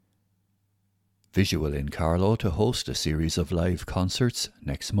Visual in Carlow to host a series of live concerts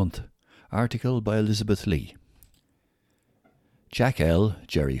next month. Article by Elizabeth Lee. Jack L.,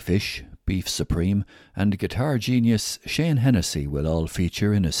 Jerry Fish, Beef Supreme and guitar genius Shane Hennessy will all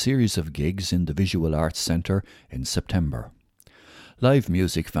feature in a series of gigs in the Visual Arts Centre in September. Live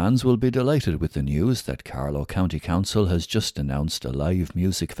music fans will be delighted with the news that Carlow County Council has just announced a live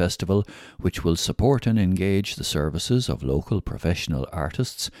music festival which will support and engage the services of local professional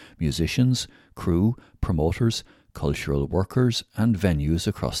artists, musicians, crew, promoters, cultural workers and venues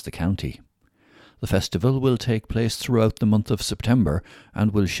across the county. The festival will take place throughout the month of September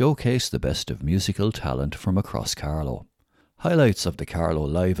and will showcase the best of musical talent from across Carlow. Highlights of the Carlow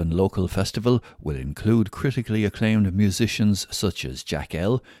Live and Local Festival will include critically acclaimed musicians such as Jack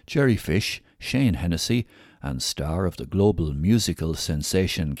L., Jerry Fish, Shane Hennessy, and star of the global musical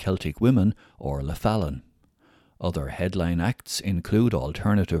sensation Celtic Women, Orla Fallon. Other headline acts include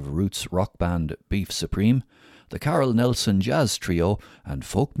alternative roots rock band Beef Supreme, the Carol Nelson Jazz Trio, and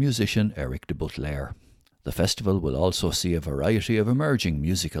folk musician Eric de Butler. The festival will also see a variety of emerging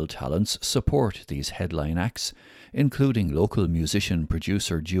musical talents support these headline acts, including local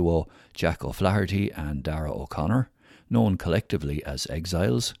musician-producer duo Jack O'Flaherty and Dara O'Connor, known collectively as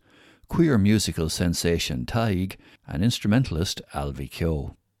Exiles, queer musical sensation Taig, and instrumentalist Alvy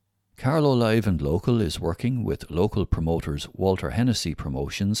Kyo. Carlow Live and Local is working with local promoters Walter Hennessy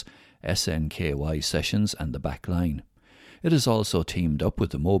Promotions, SNKY Sessions and The Back Line. It has also teamed up with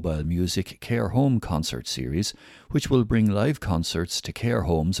the Mobile Music Care Home Concert Series, which will bring live concerts to care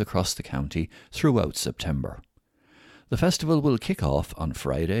homes across the county throughout September. The festival will kick off on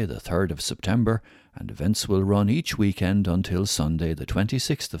Friday the 3rd of September and events will run each weekend until Sunday the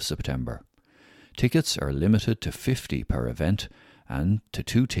 26th of September. Tickets are limited to 50 per event and to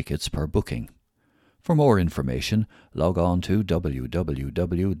 2 tickets per booking. For more information, log on to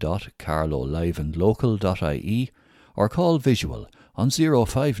www.carlowliveandlocal.ie or call Visual on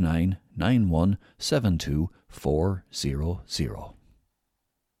 059 91 72 400.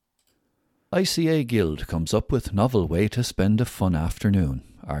 ICA Guild comes up with novel way to spend a fun afternoon.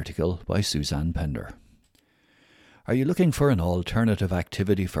 Article by Suzanne Pender. Are you looking for an alternative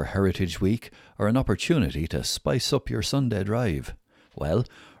activity for Heritage Week or an opportunity to spice up your Sunday drive? Well,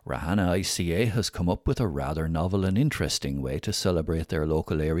 Rahana ICA has come up with a rather novel and interesting way to celebrate their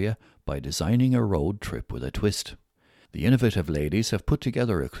local area by designing a road trip with a twist. The innovative ladies have put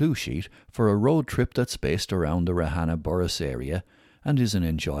together a clue sheet for a road trip that's based around the Rahana Burris area and is an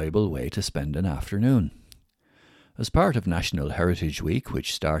enjoyable way to spend an afternoon. As part of National Heritage Week,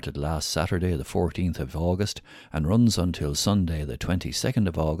 which started last Saturday the 14th of August and runs until Sunday the 22nd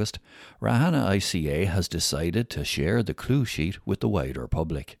of August, Rahana ICA has decided to share the clue sheet with the wider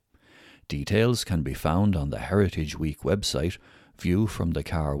public. Details can be found on the Heritage Week website, View from the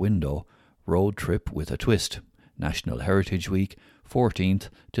Car Window, Road Trip with a Twist, National Heritage Week, 14th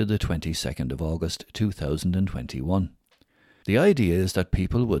to the 22nd of August 2021. The idea is that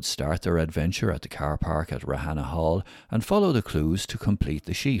people would start their adventure at the car park at Rahana Hall and follow the clues to complete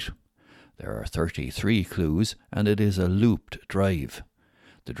the sheet. There are 33 clues and it is a looped drive.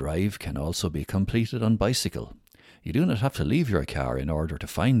 The drive can also be completed on bicycle. You do not have to leave your car in order to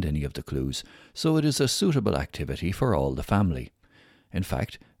find any of the clues, so it is a suitable activity for all the family. In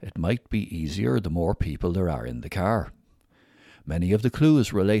fact, it might be easier the more people there are in the car. Many of the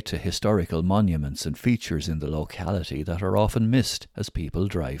clues relate to historical monuments and features in the locality that are often missed as people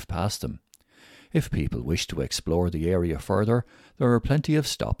drive past them. If people wish to explore the area further, there are plenty of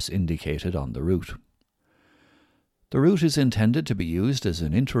stops indicated on the route. The route is intended to be used as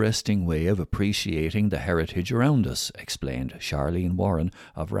an interesting way of appreciating the heritage around us, explained Charlene Warren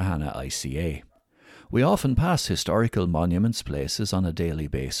of Rahana ICA. We often pass historical monuments places on a daily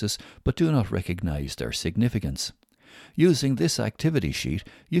basis, but do not recognise their significance. Using this activity sheet,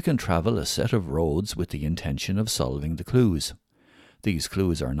 you can travel a set of roads with the intention of solving the clues. These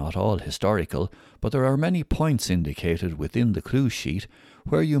clues are not all historical, but there are many points indicated within the clue sheet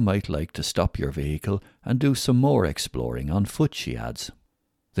where you might like to stop your vehicle and do some more exploring on foot, she adds.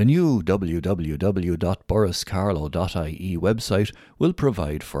 The new www.burriscarlow.ie website will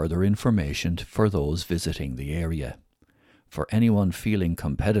provide further information for those visiting the area. For anyone feeling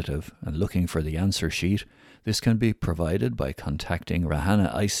competitive and looking for the answer sheet, this can be provided by contacting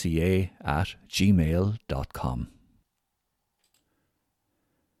rahanaica@gmail.com.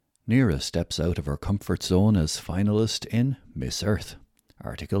 Neera steps out of her comfort zone as finalist in Miss Earth.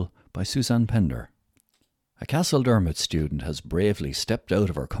 Article by Suzanne Pender. A Castledermot student has bravely stepped out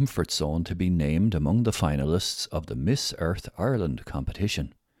of her comfort zone to be named among the finalists of the Miss Earth Ireland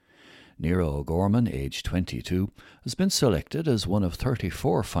competition. Neera O'Gorman, aged 22, has been selected as one of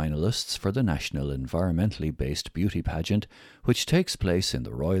 34 finalists for the national environmentally based beauty pageant, which takes place in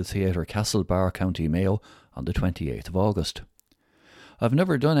the Royal Theatre, Castlebar, County Mayo, on the 28th of August. I've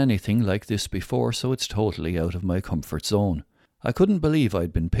never done anything like this before, so it's totally out of my comfort zone. I couldn't believe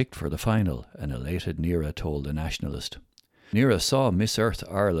I'd been picked for the final, an elated Neera told The Nationalist. Neera saw Miss Earth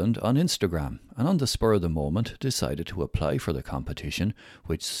Ireland on Instagram and on the spur of the moment decided to apply for the competition,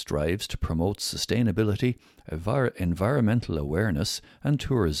 which strives to promote sustainability, environmental awareness and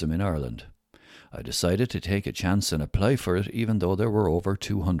tourism in Ireland. I decided to take a chance and apply for it even though there were over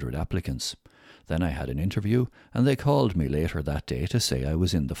 200 applicants. Then I had an interview and they called me later that day to say I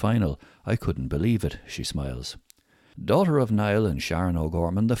was in the final. I couldn't believe it, she smiles. Daughter of Niall and Sharon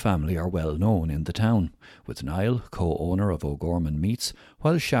O'Gorman, the family are well known in the town, with Niall co-owner of O'Gorman Meats,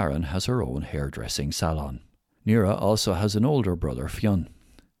 while Sharon has her own hairdressing salon. Neera also has an older brother, Fionn.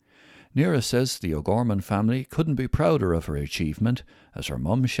 Neera says the O'Gorman family couldn't be prouder of her achievement, as her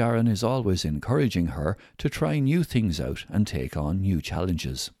mum Sharon is always encouraging her to try new things out and take on new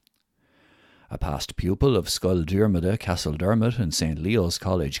challenges. A past pupil of Scoil Diarmada, Castledermot and St Leo's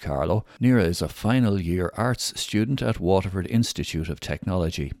College, Carlow, Neera is a final year arts student at Waterford Institute of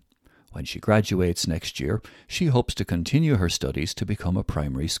Technology. When she graduates next year, she hopes to continue her studies to become a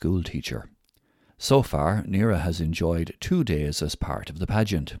primary school teacher. So far, Neera has enjoyed 2 days as part of the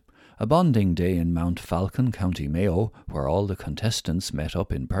pageant. A bonding day in Mount Falcon, County Mayo, where all the contestants met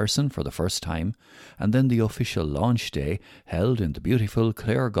up in person for the first time, and then the official launch day held in the beautiful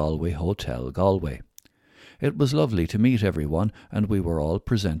Clare Galway Hotel, Galway. It was lovely to meet everyone, and we were all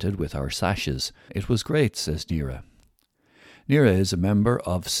presented with our sashes. It was great, says Neera. Neera is a member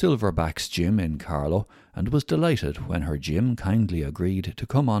of Silverback's Gym in Carlow and was delighted when her gym kindly agreed to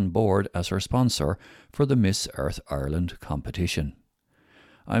come on board as her sponsor for the Miss Earth Ireland competition.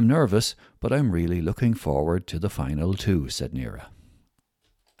 I'm nervous, but I'm really looking forward to the final too, said Neera.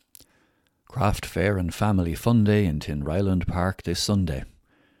 Craft Fair and Family Fun Day in Tinryland Park this Sunday.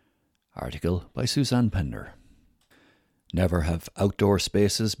 Article by Suzanne Pender. Never have outdoor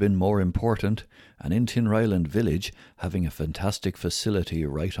spaces been more important, and in Tinryland Village, having a fantastic facility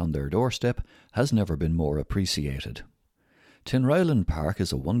right on their doorstep has never been more appreciated. Tinryland Park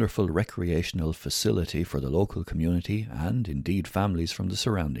is a wonderful recreational facility for the local community and, indeed, families from the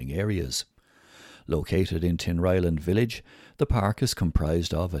surrounding areas. Located in Tinryland Village, the park is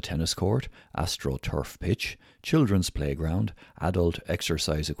comprised of a tennis court, AstroTurf pitch, children's playground, adult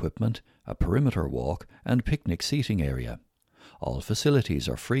exercise equipment, a perimeter walk and picnic seating area. All facilities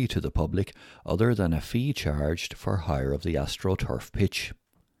are free to the public other than a fee charged for hire of the AstroTurf pitch.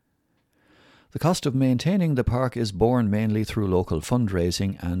 The cost of maintaining the park is borne mainly through local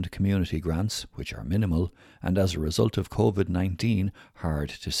fundraising and community grants, which are minimal and as a result of COVID-19 hard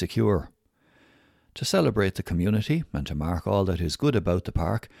to secure. To celebrate the community and to mark all that is good about the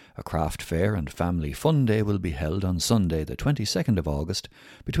park, a craft fair and family fun day will be held on Sunday the 22nd of August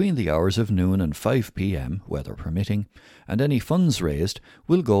between the hours of noon and 5 p.m, weather permitting, and any funds raised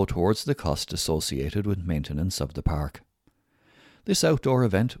will go towards the cost associated with maintenance of the park. This outdoor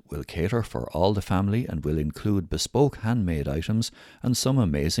event will cater for all the family and will include bespoke handmade items and some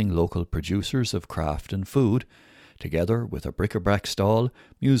amazing local producers of craft and food, together with a bric-a-brac stall,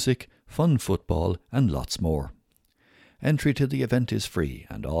 music, fun football and lots more. Entry to the event is free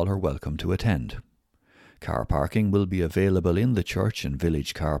and all are welcome to attend. Car parking will be available in the church and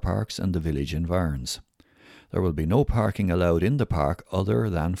village car parks and the village environs. There will be no parking allowed in the park other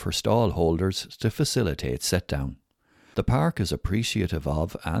than for stall holders to facilitate set-down. The park is appreciative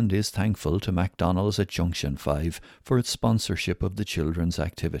of and is thankful to McDonald's at Junction 5 for its sponsorship of the children's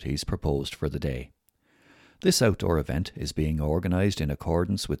activities proposed for the day. This outdoor event is being organised in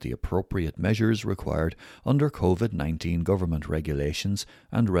accordance with the appropriate measures required under COVID-19 government regulations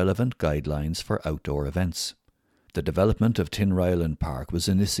and relevant guidelines for outdoor events. The development of Tinryland Park was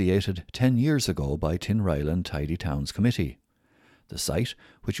initiated 10 years ago by Tinryland Tidy Towns Committee. The site,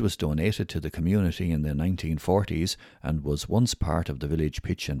 which was donated to the community in the 1940s and was once part of the village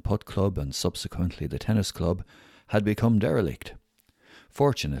pitch and putt club and subsequently the tennis club, had become derelict.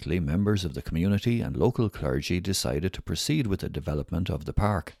 Fortunately, members of the community and local clergy decided to proceed with the development of the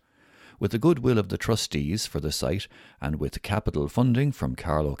park. With the goodwill of the trustees for the site and with capital funding from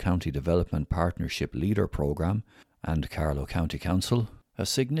Carlow County Development Partnership Leader Programme and Carlow County Council, a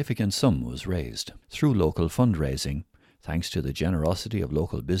significant sum was raised through local fundraising, thanks to the generosity of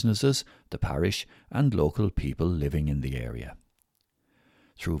local businesses, the parish and local people living in the area.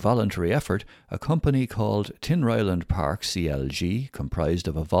 Through voluntary effort, a company called Tinryland Park CLG, comprised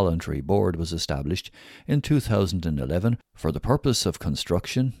of a voluntary board, was established in 2011 for the purpose of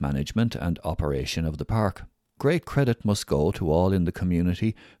construction, management and operation of the park. Great credit must go to all in the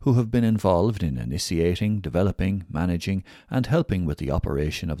community who have been involved in initiating, developing, managing and helping with the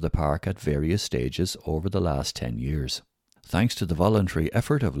operation of the park at various stages over the last 10 years. Thanks to the voluntary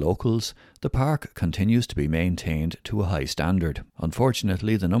effort of locals, the park continues to be maintained to a high standard.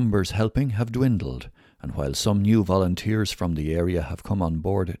 Unfortunately, the numbers helping have dwindled, and while some new volunteers from the area have come on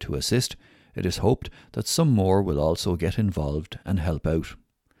board to assist, it is hoped that some more will also get involved and help out.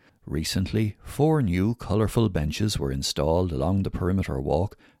 Recently, 4 new colourful benches were installed along the perimeter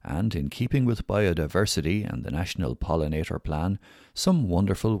walk, and in keeping with biodiversity and the National Pollinator Plan, some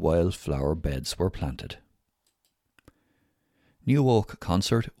wonderful wildflower beds were planted. New Oak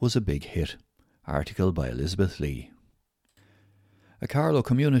concert was a big hit. Article by Elizabeth Lee. A Carlow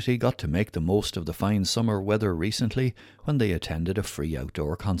community got to make the most of the fine summer weather recently when they attended a free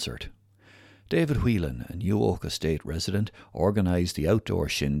outdoor concert. David Whelan, a New Oak Estate resident, organised the outdoor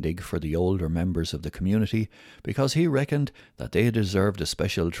shindig for the older members of the community because he reckoned that they deserved a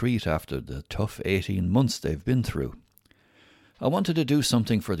special treat after the tough 18 months they've been through. I wanted to do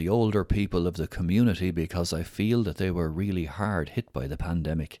something for the older people of the community because I feel that they were really hard hit by the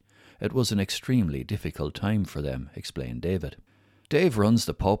pandemic. It was an extremely difficult time for them, explained David. Dave runs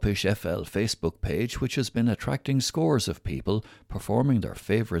the Popish FL Facebook page, which has been attracting scores of people performing their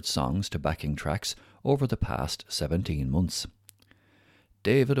favourite songs to backing tracks over the past 17 months.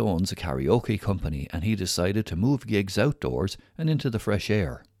 David owns a karaoke company and he decided to move gigs outdoors and into the fresh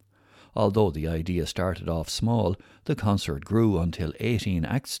air. Although the idea started off small, the concert grew until 18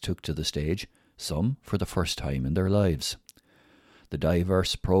 acts took to the stage, some for the first time in their lives. The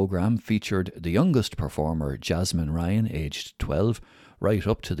diverse programme featured the youngest performer, Jasmine Ryan, aged 12, right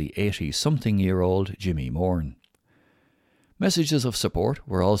up to the 80-something-year-old Jimmy Morn. Messages of support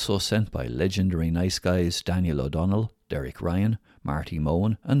were also sent by legendary nice guys Daniel O'Donnell, Derek Ryan, Marty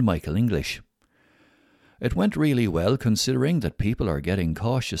Mohan and Michael English. It went really well considering that people are getting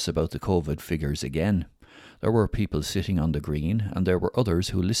cautious about the COVID figures again. There were people sitting on the green and there were others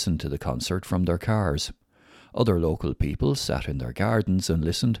who listened to the concert from their cars. Other local people sat in their gardens and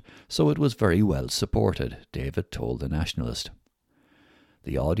listened, so it was very well supported, David told The Nationalist.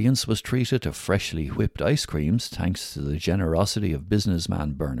 The audience was treated to freshly whipped ice creams thanks to the generosity of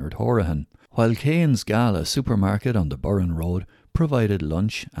businessman Bernard Horahan, while Kane's Gala supermarket on the Burren Road provided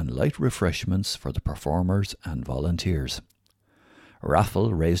lunch and light refreshments for the performers and volunteers. A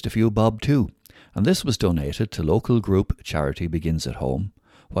raffle raised a few bob too, and this was donated to local group Charity Begins at Home,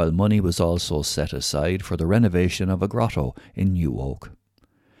 while money was also set aside for the renovation of a grotto in New Oak.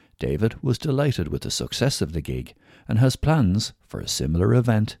 David was delighted with the success of the gig and has plans for a similar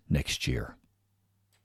event next year.